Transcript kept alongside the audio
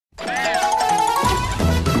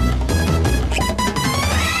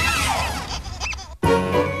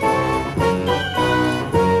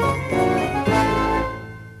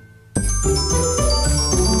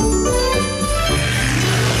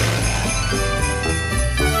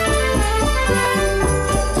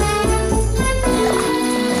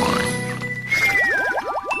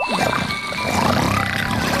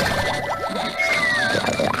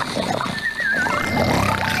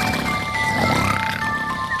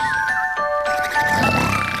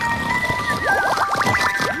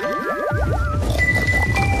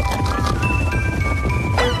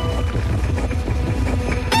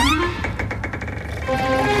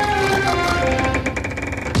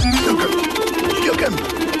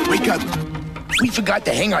Jacob. We forgot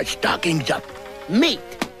to hang our stockings up. Meat,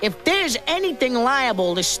 if there's anything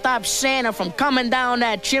liable to stop Santa from coming down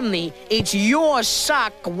that chimney, it's your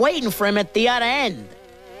sock waiting for him at the other end.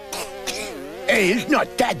 Hey, it's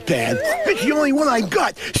not that bad. It's the only one I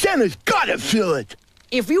got. Santa's gotta fill it.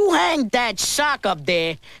 If you hang that sock up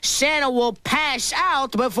there, Santa will pass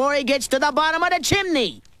out before he gets to the bottom of the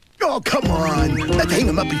chimney. Oh, come on. Let's hang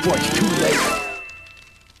him up before it's too late.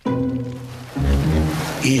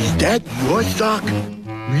 Is that your sock?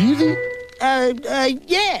 Really?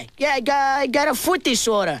 Yeah. I got a foot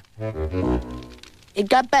disorder. It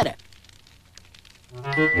got better.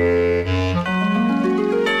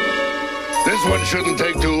 This one shouldn't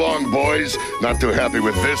take too long, boys. Not too happy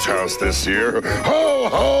with this house this year. Ho,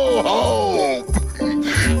 ho, ho!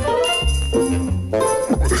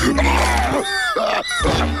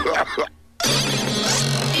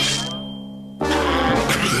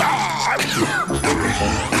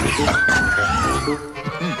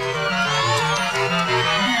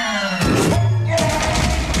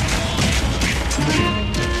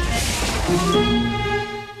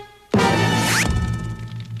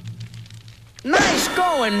 Nice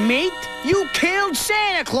going, Meat. You killed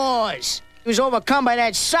Santa Claus. He was overcome by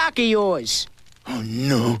that sock of yours. Oh,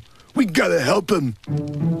 no. We gotta help him.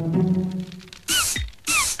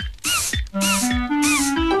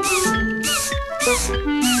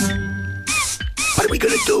 What are we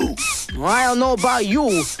gonna do? Well, I don't know about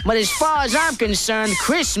you, but as far as I'm concerned,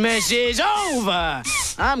 Christmas is over.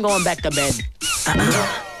 I'm going back to bed.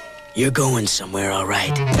 You're going somewhere, all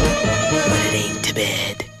right. But it ain't to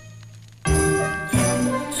bed.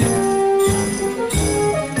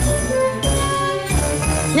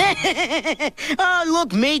 Oh,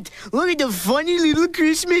 look, mate. Look at the funny little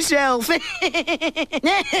Christmas elf. What?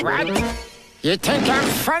 You think I'm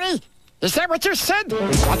funny? Is that what you said?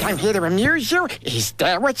 Like I'm here to amuse you? Is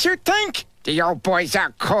that what you think? The old boys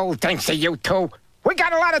are cool thanks to you two. We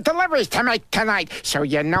got a lot of deliveries to make tonight, so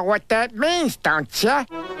you know what that means, don't you?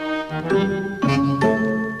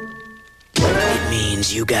 It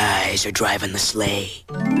means you guys are driving the sleigh.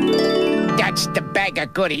 That's the bag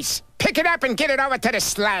of goodies. Pick it up and get it over to the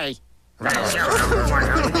sleigh.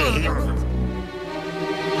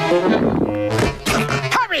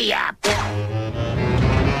 Hurry up!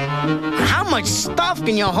 How much stuff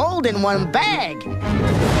can you hold in one bag?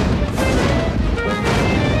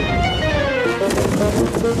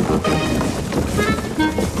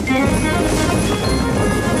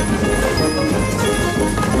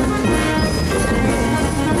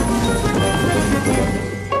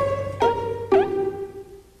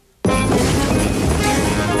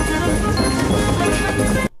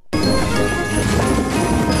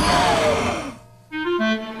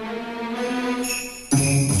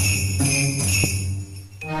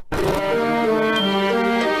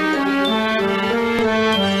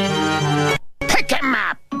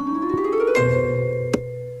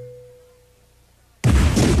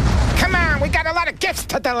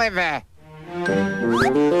 To deliver.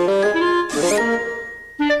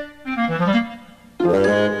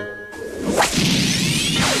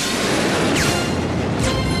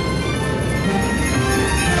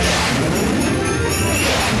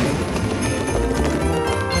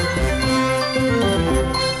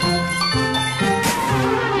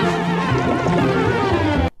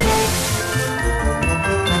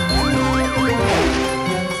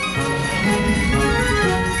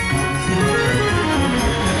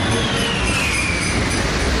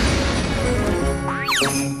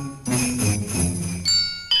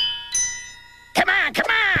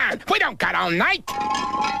 Got all night.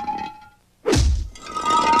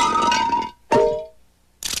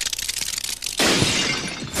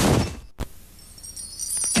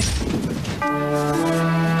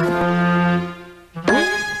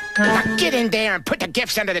 Now get in there and put the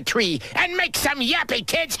gifts under the tree and make some yappy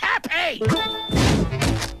kids happy.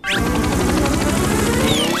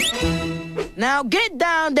 Now get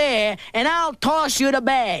down there and I'll toss you the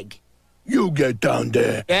bag. You get down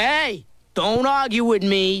there. Hey, don't argue with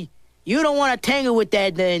me. You don't want to tangle with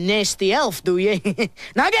that nasty elf, do you?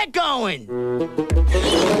 Now get going!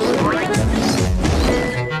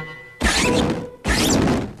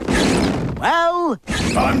 Well...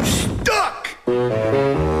 I'm stuck!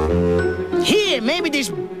 Here, maybe this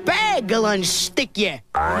bag will unstick you.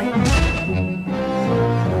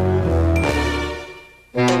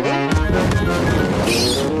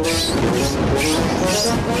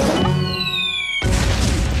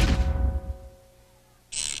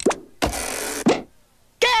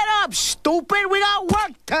 Stupid, we got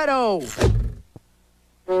work to do.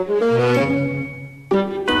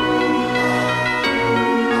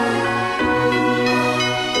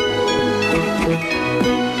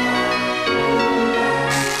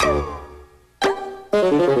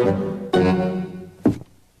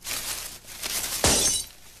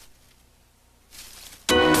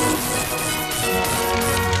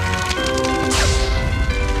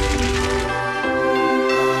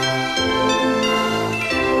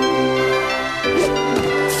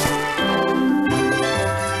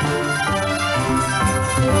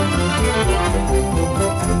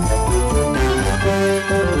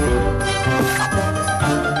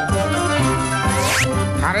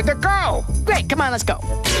 wanted to go. Great, come on, let's go.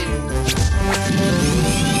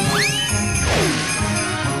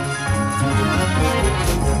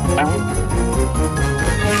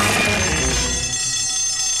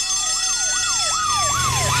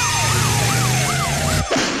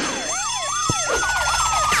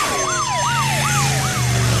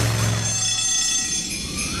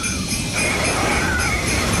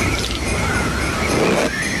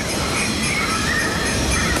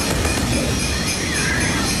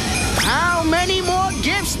 How many more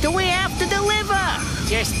gifts do we have to deliver?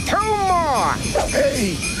 Just 2 more.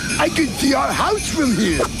 Hey, I can see our house from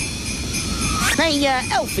here. Hey,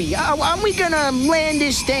 Elfie, are we gonna land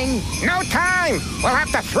this thing? No time. We'll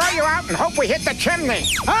have to throw you out and hope we hit the chimney.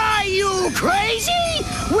 Are you crazy?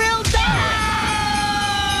 We'll die!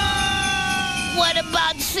 What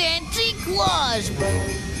about Santa Claus?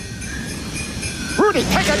 Rudy,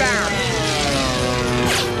 take her down.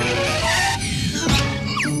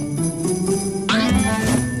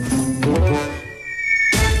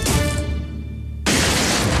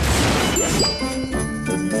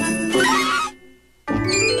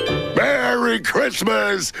 Merry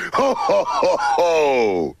Christmas! Ho, ho, ho,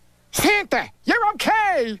 ho! Santa, you're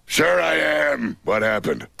okay. Sure I am. What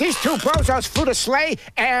happened? These 2 bozos flew the sleigh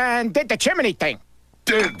and did the chimney thing.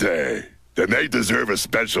 Did they? Then they deserve a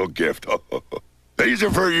special gift. These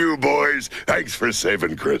are for you, boys. Thanks for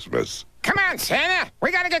saving Christmas. Come on, Santa.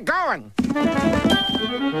 We gotta get going.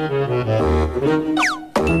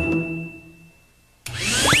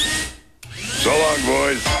 So long,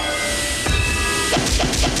 boys.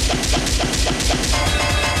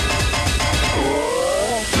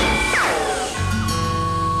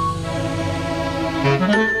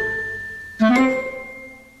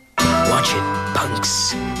 Watch it,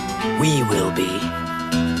 punks. We will be.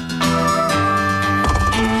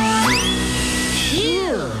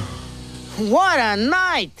 Phew! What a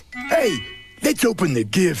night! Hey, let's open the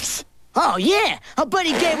gifts. Oh, yeah. I bet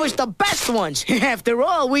he gave us the best ones. After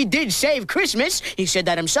all, we did save Christmas. He said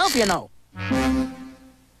that himself, you know.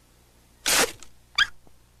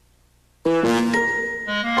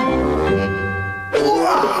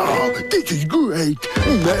 Wow, this is great.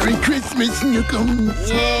 Merry Christmas, Shnookums.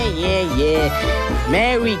 Yeah.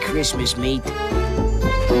 Merry Christmas, mate.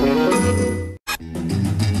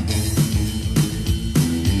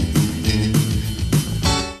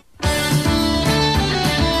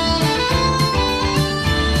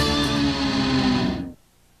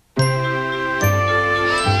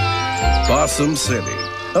 Possum City,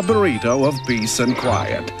 a burrito of peace and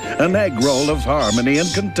quiet, an egg roll of harmony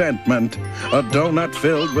and contentment, a donut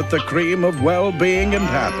filled with the cream of well-being and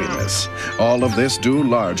happiness. All of this due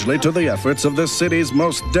largely to the efforts of the city's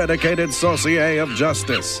most dedicated saucier of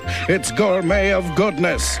justice. It's gourmet of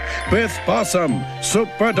goodness, Pith Possum,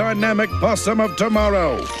 super dynamic possum of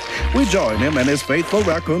tomorrow. We join him and his faithful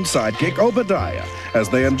raccoon sidekick Obadiah as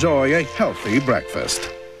they enjoy a healthy breakfast.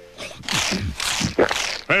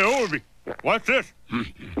 Hey, Obi, what's this?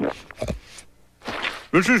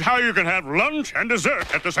 This is how you can have lunch and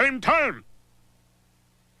dessert at the same time.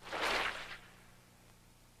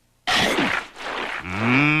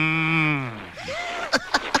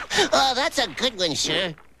 Oh, that's a good one,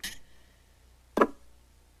 sir.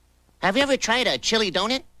 Have you ever tried a chili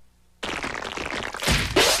donut?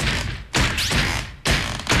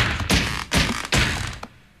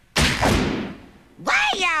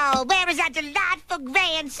 Wow, where is that delightful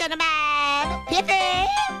grandson of mine? Piffy?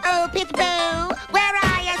 Oh, Piffy Boo, where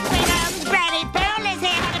are you, sweetums? Granny Pearl is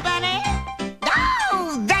here, honey bunny.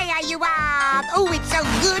 Oh, there you are. Oh, it's so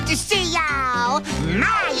good to see y'all.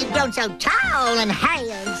 My, you've grown so tall and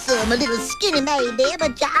handsome. A little skinny maid there,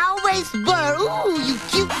 but you always were. Ooh, you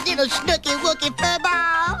cute little snooky-wooky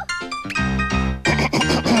furball.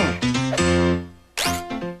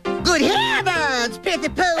 Good heavens, Piffy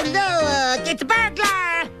Poo, look, it's a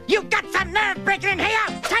burglar. You got some nerve breaking in here.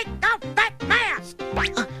 Take off that mask.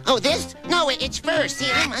 Oh, this? No, it's first.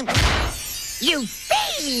 See, I'm... You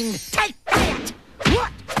fiend! Take that!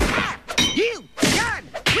 What have you done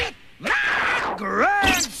with my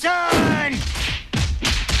grandson?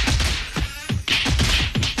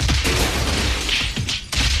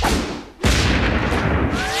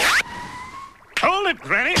 Hold it,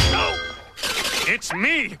 Granny. No! It's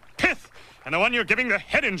me, Pith. And the one you're giving the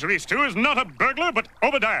head injuries to is not a burglar, but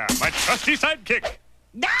Obadiah, my trusty sidekick.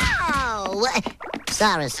 No!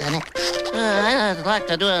 Sorry, Sonny. I'd like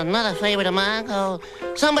to do another favor to mine. Oh,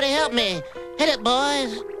 somebody help me. Hit it,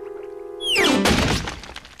 boys.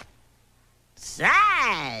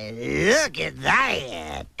 Say, look at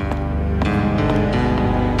that.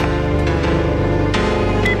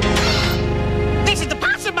 This is the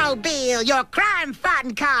Possum-mobile. Jingle, your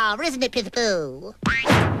crime-fighting car, isn't it, Pith-Poo?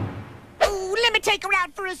 Ooh, let me take her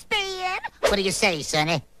out for a spin. What do you say,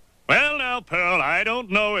 Sonny? Well, now, Pearl, I don't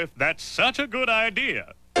know if that's such a good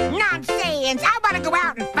idea. Nonsense! I want to go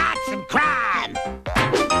out and fight some crime.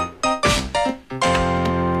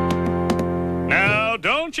 Now,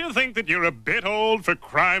 don't you think that you're a bit old for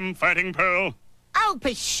crime-fighting, Pearl? Oh,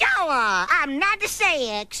 for sure. I'm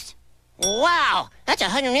 96. Wow, that's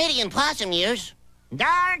 180 in possum years.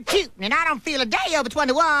 Darn cute, and I don't feel a day over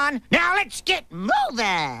 21. Now let's get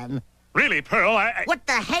moving. Really, Pearl, I... What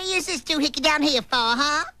the hey is this doohickey down here for,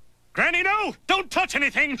 huh? Granny, no! Don't touch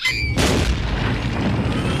anything!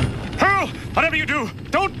 Pearl, whatever you do,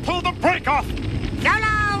 don't pull the brake off! So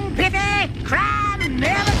long, Piffy! Crime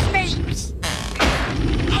never sleeps!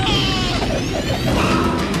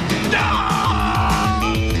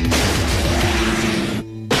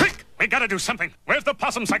 Quick! We gotta do something. Where's the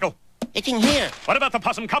possum cycle? It's in here. What about the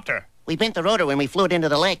possum copter? We bent the rotor when we flew it into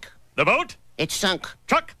the lake. The boat? It's sunk.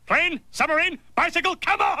 Truck? Plane? Submarine? Bicycle?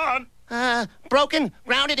 Come on! Broken,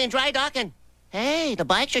 grounded, and dry docking. Hey, the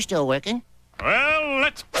bikes are still working. Well,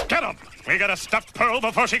 let's get 'em. We gotta stop Pearl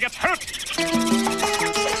before she gets hurt.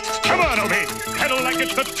 Come on, Obie. Pedal like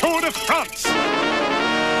it's the Tour de France.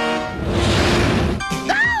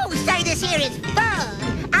 Oh, say this here is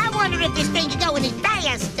fun. I wonder if this thing can go any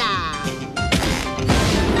faster.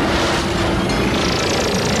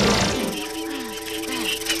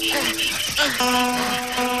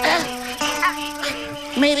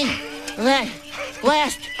 Maybe that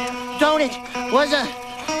last donut was a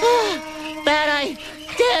bad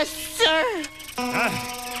idea, sir.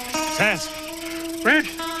 Says, Rick,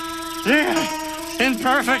 yeah,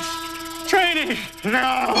 imperfect training.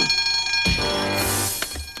 No.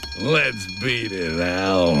 Let's beat it,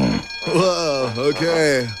 Al. Whoa,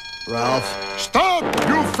 okay, Ralph. Stop,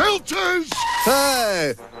 you filches!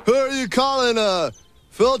 Hey, who are you calling a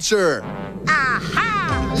filcher?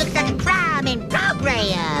 Aha! Looks like a crime in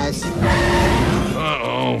progress.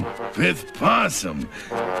 Uh-oh, Pith Possum.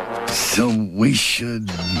 So we should...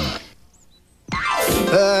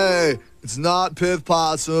 Hey, it's not Pith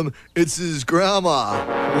Possum, it's his grandma.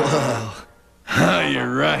 Whoa. Oh,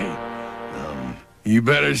 you're right. You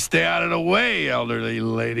better stay out of the way, elderly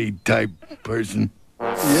lady type person.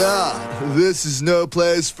 Yeah, this is no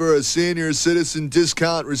place for a senior citizen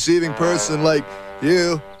discount receiving person like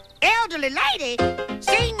you. Elderly lady?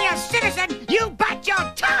 Senior citizen? You bite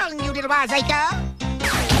your tongue, you little wiseacre!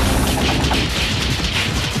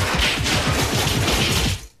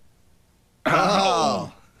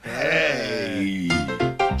 Oh, hey.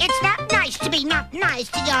 It's not nice to be not nice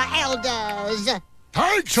to your elders.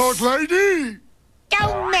 Thanks, old lady!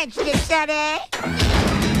 Don't mention it, Sonny.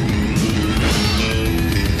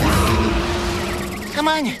 Come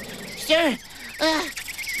on, sir.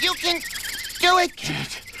 You can do it.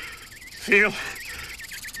 Feel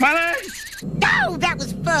my legs. Oh, that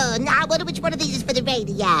was fun. I wonder which one of these is for the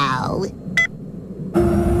radio.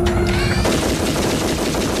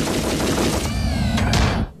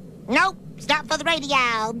 Nope, it's not for the radio.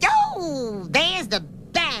 Oh, there's the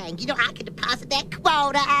bang. You know, I could deposit that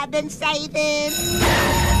quota I've been saving.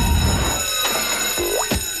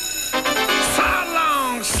 So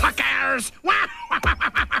long, suckers!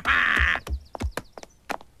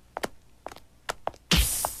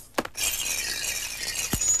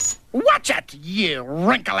 Watch it, you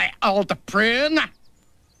wrinkly old prune.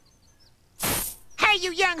 Hey,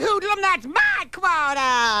 you young hoodlum, that's my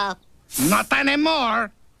quota! Not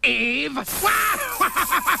anymore, Eve.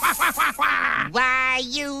 Why,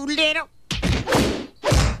 you little...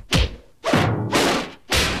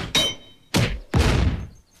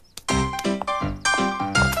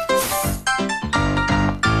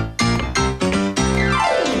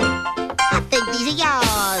 I think these are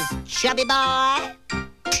yours, chubby boy.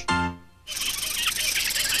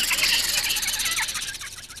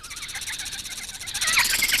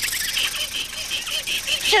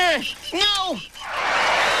 Sir, no.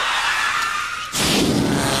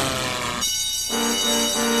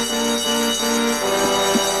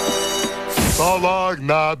 So long,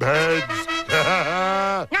 knobheads.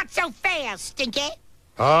 Not so fast, Stinky.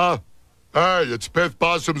 Huh? Hey, it's Pith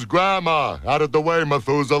Possum's grandma. Out of the way,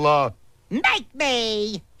 Methuselah. Make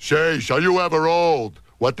me. Sheesh, are you ever old?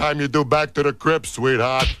 What time you do back to the crib,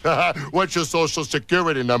 sweetheart? What's your social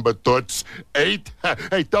security number, Toots? 8?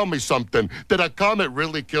 Hey, tell me something. Did a comet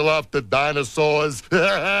really kill off the dinosaurs?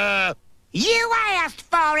 You asked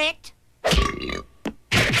for it.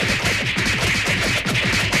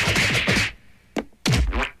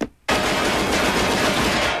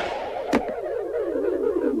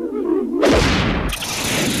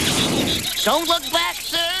 Don't look back,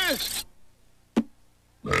 sir.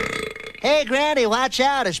 Hey, Granny, watch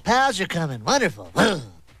out. His pals are coming. Wonderful.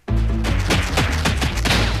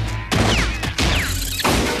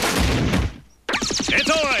 It's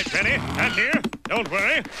all right, Penny. I'm here. Don't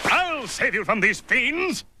worry. I'll save you from these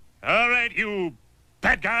fiends. All right, you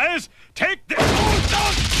bad guys. Take this.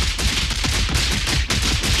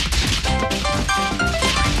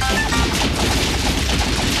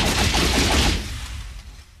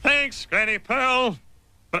 Thanks, Granny Pearl.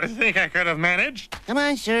 But I think I could have managed. Come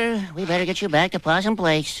on, sir. We better get you back to Possum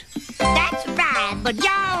Place. That's right, but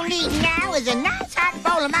y'all need now is a nice hot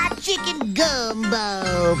bowl of my chicken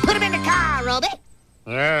gumbo. Put him in the car, Roby.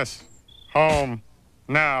 Yes. Home.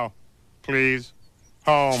 Now. Please.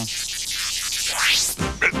 Home. Miss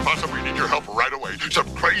Possum, we need your help right away. Some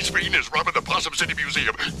crazed fiend is robbing the Possum City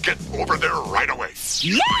Museum. Get over there right away.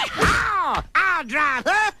 Yeah! I'll drive,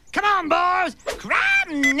 huh? Come on, boys.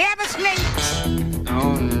 Crime never sleeps.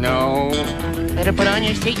 Oh, no. Better put on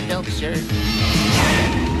your seatbelt, sir.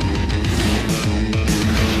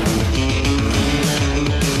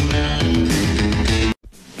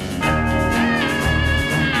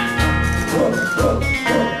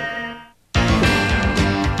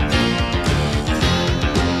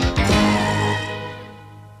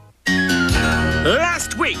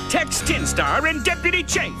 Last week, Tex Tinstar and Deputy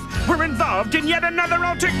Chafe were involved in yet another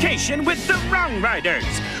altercation with the Wrong Riders.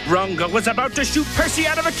 Rongo was about to shoot Percy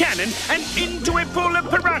out of a cannon and into a pool of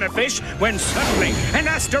piranha fish when suddenly an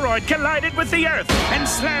asteroid collided with the Earth and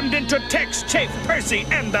slammed into Tex, Chafe, Percy,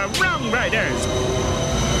 and the Wrong Riders.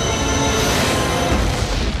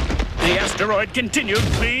 The asteroid continued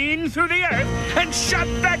clean through the Earth and shot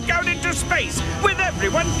back out into space with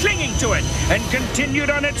everyone clinging to it and continued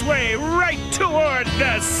on its way right toward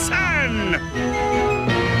the sun.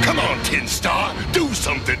 Come on, Tin Star. Do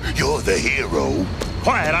something. You're the hero.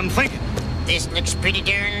 Quiet, I'm thinking. This looks pretty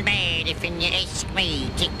darn bad, if you ask me,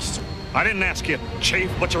 Tex. I didn't ask you, Chafe,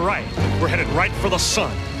 but you're right. We're headed right for the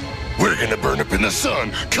sun. We're gonna burn up in the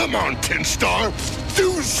sun. Come on, Tin Star.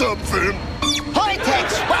 Do something. Hi,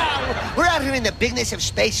 Tex. Wow. We're out here in the bigness of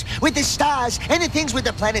space with the stars and the things with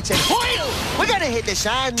the planets and whoa! We're gonna hit the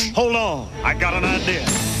sun. Hold on. I got an idea.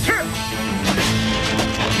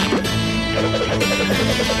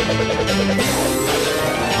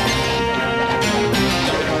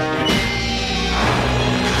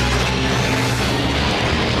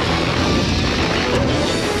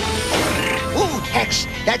 Ooh, Tex,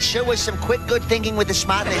 that sure was some quick, good thinking with the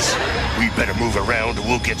smartness. We better move around or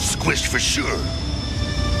we'll get squished for sure.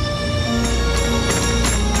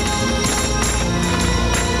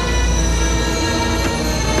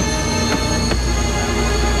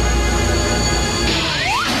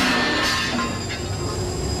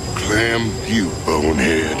 Clam, you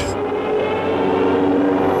bonehead.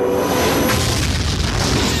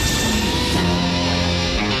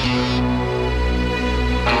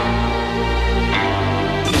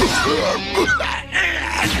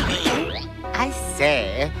 I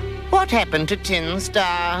say, what happened to Tin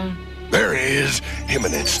Star? There he is. Him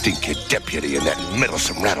and that stinky deputy and that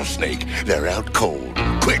meddlesome rattlesnake. They're out cold.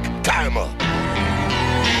 Quick, tie him up.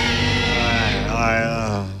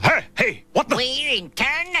 Hey, what the? We're in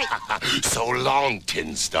tarnation. So long,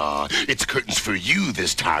 Tin Star. It's curtains for you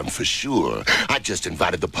this time for sure. I just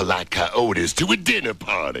invited the polite coyotes to a dinner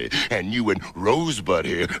party, and you and Rosebud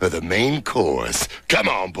here are the main course. Come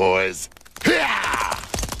on, boys.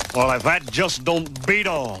 Well, if that just don't beat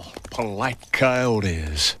all, polite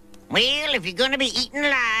coyotes. Well, if you're gonna be eaten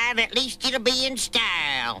alive, at least it'll be in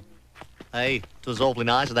style. Hey, it was awfully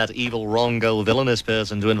nice of that evil, Rongo, villainous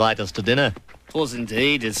person to invite us to dinner. 'Twas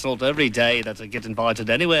indeed. It's not every day that I get invited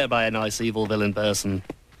anywhere by a nice evil villain person.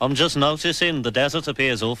 I'm just noticing the desert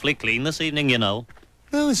appears awfully clean this evening, you know.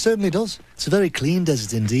 Oh, it certainly does. It's a very clean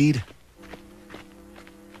desert indeed.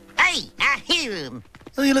 Hey, I hear him.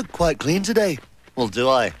 Oh, you look quite clean today. Well, do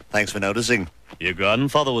I? Thanks for noticing. Your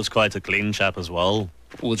grandfather was quite a clean chap as well.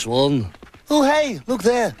 Which one? Oh, hey, look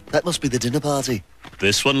there. That must be the dinner party.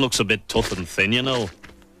 This one looks a bit tough and thin, you know.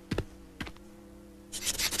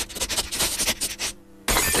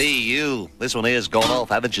 Hey, you. This one here's gone off,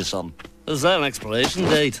 haven't you, son? Is that an expiration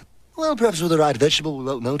date? Well, perhaps with the right vegetable we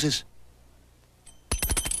won't notice.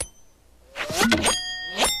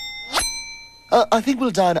 I think we'll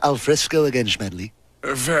dine al fresco again, Schmedley.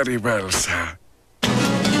 Very well, sir.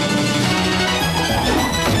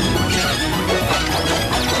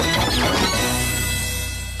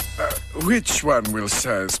 Which one will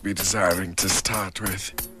sirs be desiring to start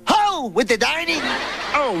with? Ho! through with the dining?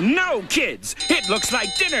 Oh, no, kids. It looks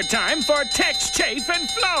like dinner time for Tex, Chafe, and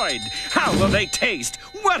Floyd. How will they taste?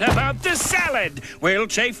 What about the salad? Will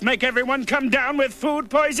Chafe make everyone come down with food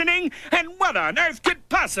poisoning? And what on earth could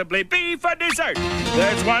possibly be for dessert?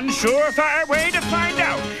 There's one surefire way to find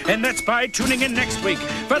out, and that's by tuning in next week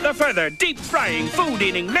for the further deep-frying,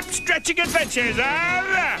 food-eating, lip-stretching adventures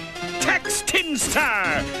of Tex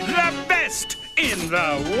Tinstar, the best in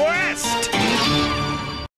the West.